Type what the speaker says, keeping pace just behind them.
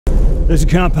There's a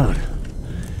compound.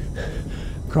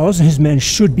 Carlos and his men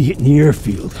should be hitting the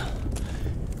airfield.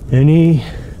 Any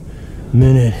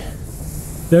minute.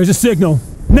 There's a signal.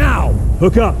 Now!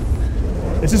 Hook up.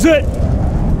 This is it!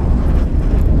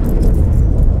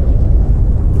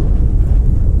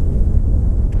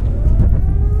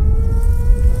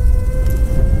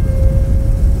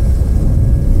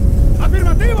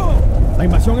 La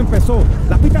invasión empezó.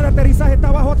 La pista de aterrizaje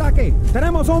está bajo ataque.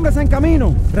 Tenemos hombres en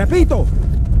camino. Repito.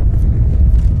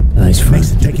 Nice,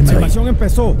 Mason. Take him La invasión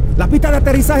empezó. La pista de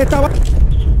aterrizaje está bajo...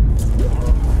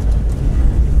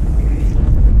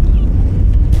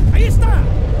 ¡Ahí está!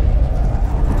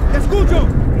 ¡Te escucho!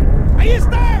 ¡Ahí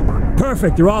están!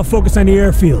 Perfect. They're all focused on the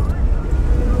airfield.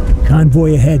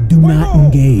 Convoy ahead. Do not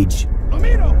engage. ¡Lo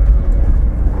miro!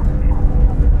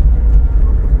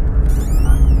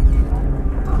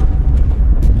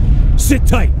 Sit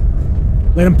tight.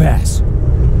 Let him pass.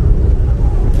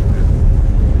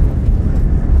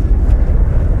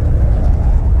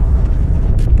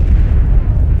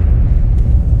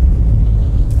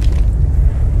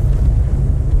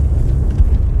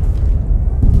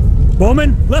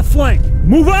 Bowman, left flank.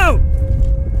 Move out!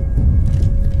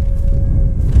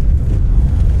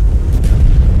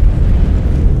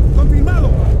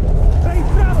 Confirmado.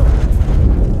 Registrado.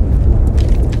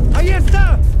 Ahí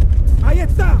está. Ahí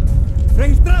está.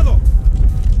 Registrado.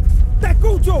 Te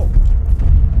escucho.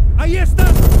 Ahí está.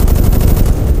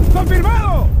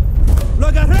 Confirmado. Lo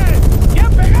agarré. ¡Ya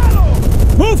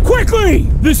pegado! Move quickly!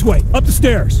 This way, up the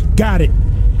stairs. Got it.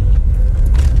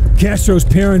 Castro's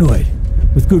paranoid.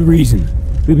 With good reason.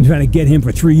 We've been trying to get him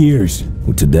for 3 years.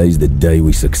 Well, today's the day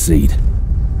we succeed.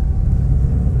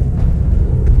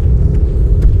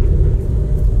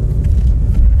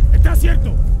 Está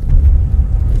cierto.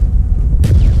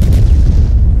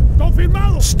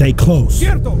 Confirmado. Stay close.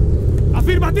 Cierto.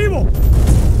 Afirmativo.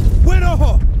 Buen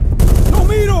ojo. Lo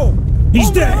miro. He's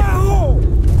Hombre dead. abajo.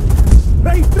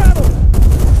 Registrado.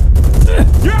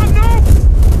 ¡Ya no!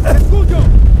 Te escucho.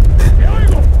 Te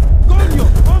oigo. Coño.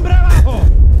 Hombre abajo.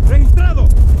 Registrado.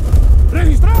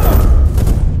 Registrado.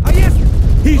 Ahí es.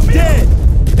 He's dead.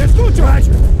 Te escucho.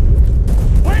 Roger.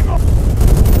 Fuego.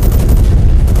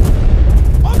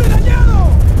 Hombre dañado.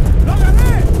 Lo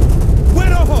agarré.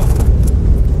 Buen ojo.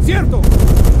 Cierto.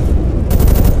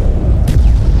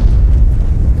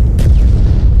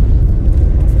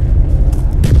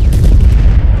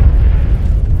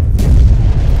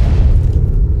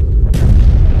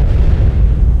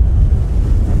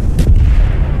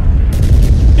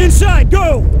 Inside,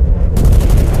 go!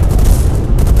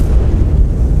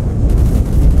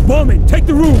 Bowman, take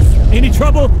the roof. Any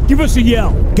trouble, give us a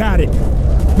yell. Got it.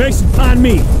 Mason, on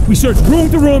me. We search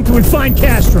room to room till we find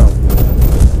Castro.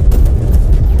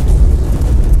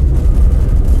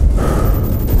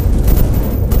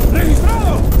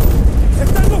 ¡Registrado!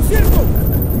 ¡Está en lo cierto!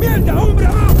 ¡Mierda, hombre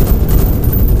abajo!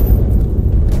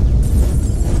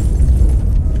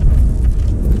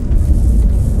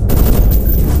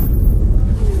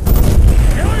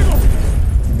 ¡Te oigo!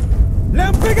 ¡Le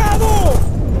han pegado!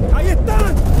 ¡Ahí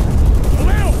están! ¡Lo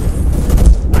veo!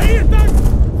 ¡Ahí están!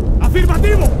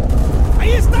 ¡Afirmativo!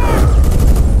 ¡Ahí están!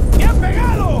 ¡Me han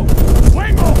pegado!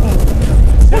 ¡Buen ojo!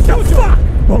 What the fuck?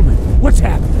 Bowman, what's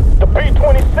happening? The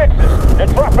P-26s, they're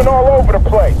dropping all over the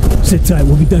place. Sit tight,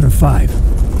 we'll be done in 5.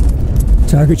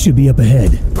 Target should be up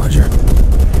ahead. Roger.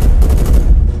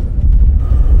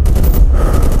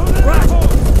 ¡Hombre abajo!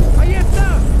 ¡Ahí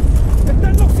está! ¡Está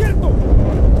en lo cierto!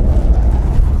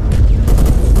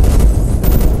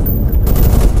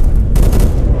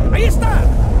 ¡Ahí está!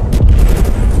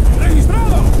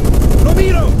 ¡Registrado! ¡Lo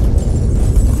miro!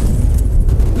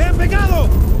 ¡Le han pegado!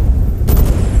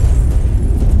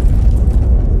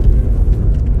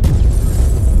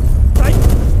 ¡Ay!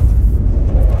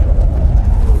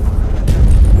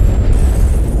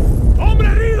 ¡Hombre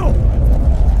herido!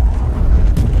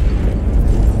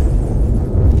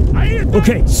 ¡Ahí está!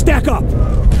 Okay, stack up.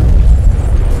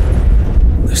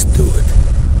 Let's do it.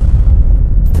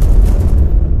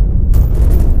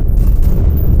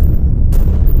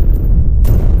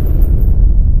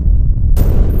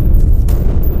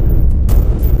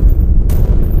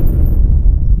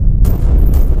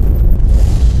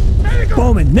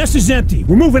 Bowman, nest is empty.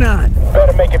 We're moving on.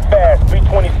 Better make it fast.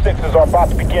 B-26s are about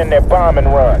to begin their bombing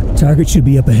run. Target should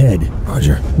be up ahead.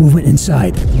 Roger. Movement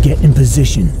inside. Get in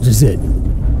position. This is it.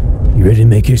 You ready to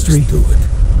make history? Let's do it.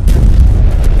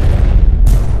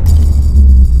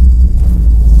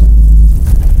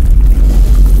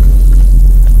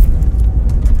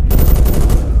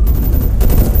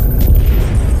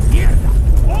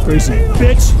 Crazy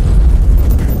bitch.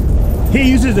 He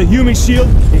uses a human shield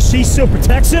and she still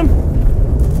protects him?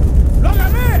 ¡Lo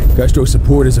agarré! Castro's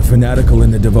supporters are fanatical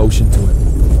in their devotion to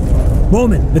him.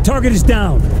 Bowman, the target is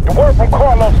down. The word from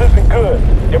Carlos isn't good.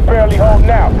 They're barely holding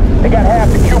out. They got half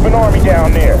the Cuban army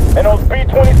down there. And those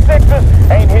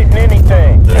B-26s ain't hitting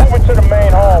anything. Moving to the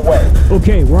main hallway.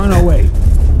 Okay, we're on our way.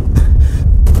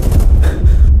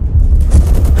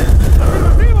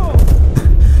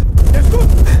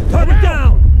 Target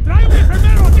down!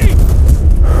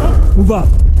 Move up.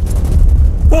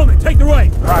 Bowman, take the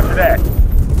right. Roger that.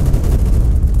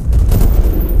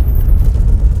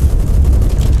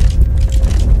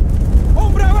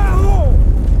 ¡Hombre abajo!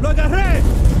 ¡Lo agarré!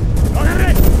 ¡Lo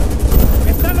agarré!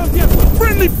 ¡Están los tiempos!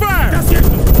 Friendly fire! ¡Ya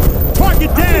cierto!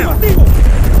 Target down! ¡Activo!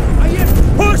 ¡Ahí es!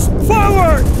 Push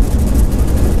forward!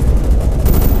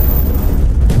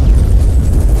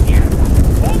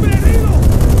 ¡Hombre herido!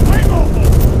 ¡Fuego!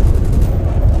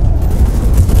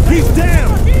 He's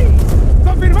down! ¡Aquí!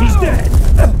 ¡Confirmado! He's dead.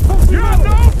 You're on the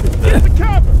Get the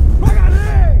cover! ¡Lo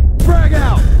agarré! Frag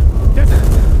out!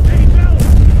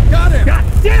 ¡Got him! God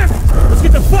damn it! Let's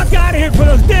get the fuck out of here before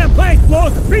those damn planes blow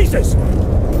us to pieces!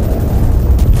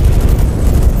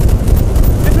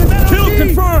 Kill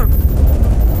confirmed!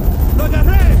 ¡Lo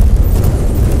agarré!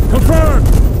 Confirmed!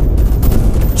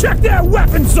 Check that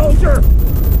weapon, soldier!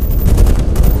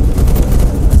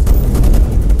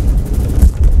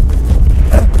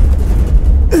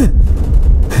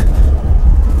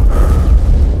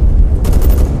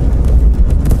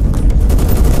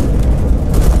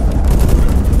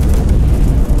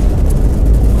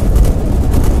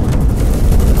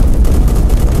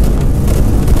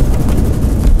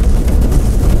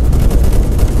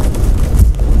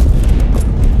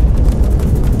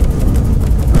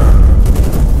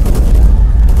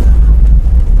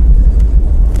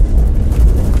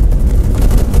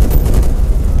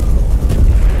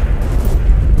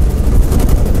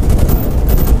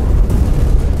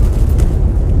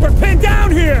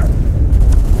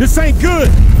 This ain't good.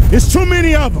 It's too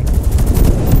many of them.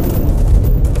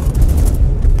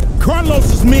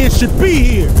 Carlos's men should be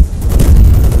here.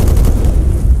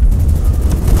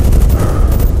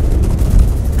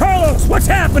 Carlos, what's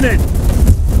happening?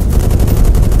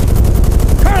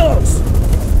 Carlos!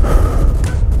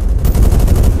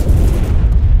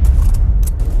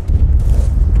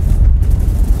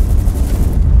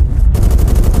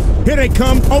 Here they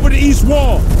come, over the east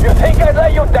wall. You think I'd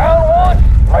let you down once?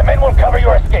 My men will cover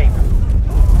your escape.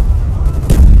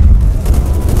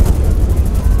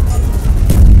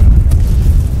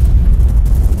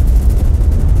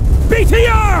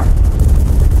 BTR!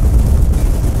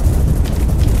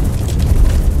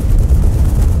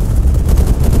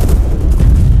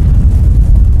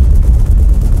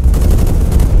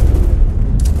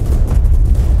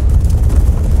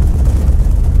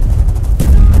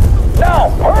 Now,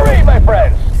 hurry, my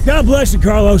friends! God bless you,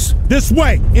 Carlos. This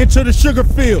way, into the sugar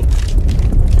field.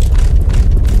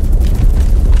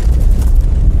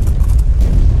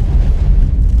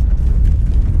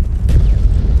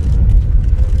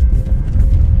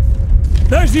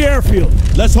 There's the airfield.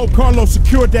 Let's hope Carlos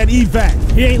secured that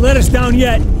evac. He ain't let us down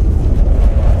yet.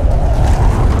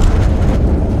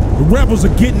 The rebels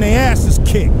are getting their asses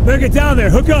kicked. Better get down there.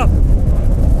 Hook up.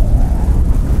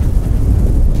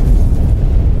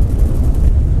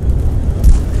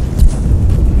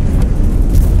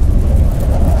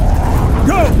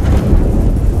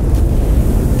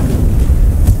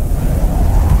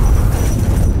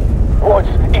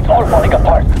 It's all falling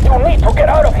apart. You need to get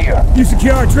out of here. You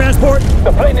secure our transport?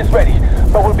 The plane is ready,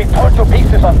 but we'll be torn to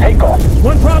pieces on takeoff.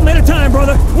 One problem at a time,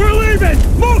 brother. We're leaving!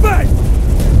 Move it!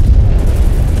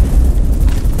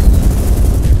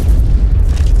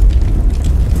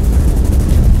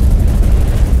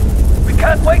 We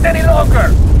can't wait any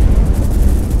longer.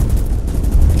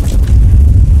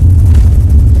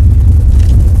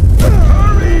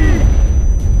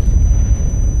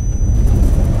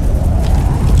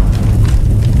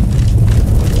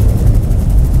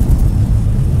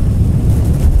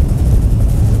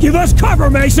 Give us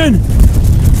cover, Mason!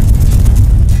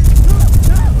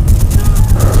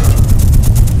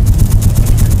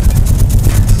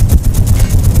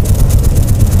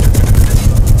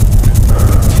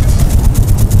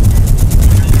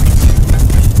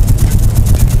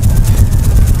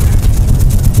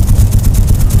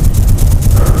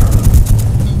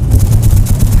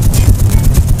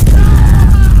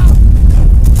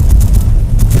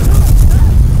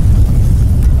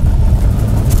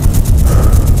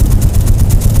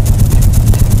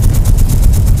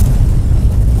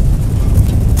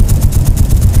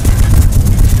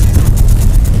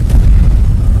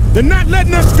 They're not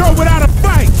letting us go without a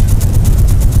fight!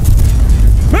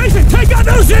 Mason, take out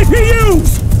those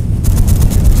APUs!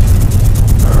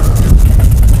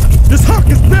 This huck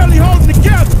is barely holding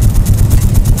together.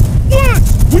 Woods,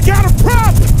 we got a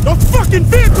problem. Those fucking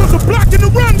vehicles are blocking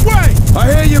the runway. I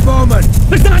hear you, Bowman.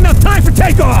 There's not enough time for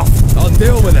takeoff! I'll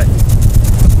deal with it.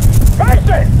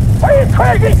 Mason! Are you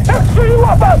crazy? They'll shoot you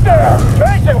up out there!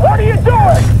 Mason, what are you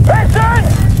doing?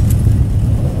 Mason!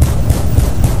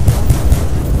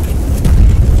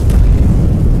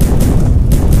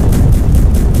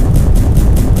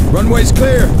 Runway's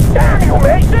clear. Damn you,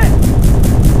 Mason!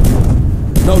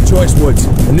 No choice, Woods.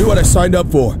 I knew what I signed up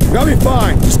for. Got me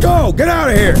fine. Just go. Get out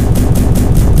of here.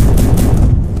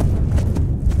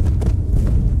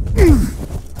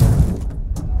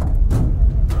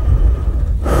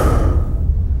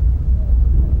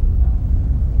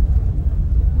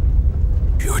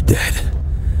 You're dead.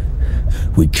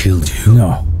 We killed you.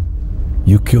 No.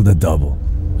 You killed a double.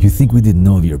 You think we didn't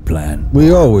know of your plan?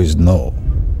 We always know.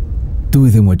 Do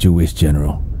with him what you wish,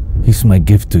 General. He's my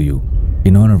gift to you,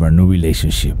 in honor of our new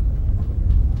relationship.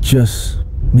 Just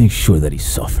make sure that he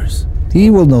suffers. He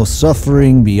will know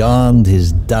suffering beyond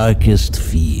his darkest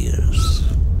fears.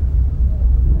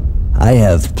 I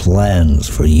have plans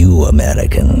for you,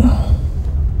 American.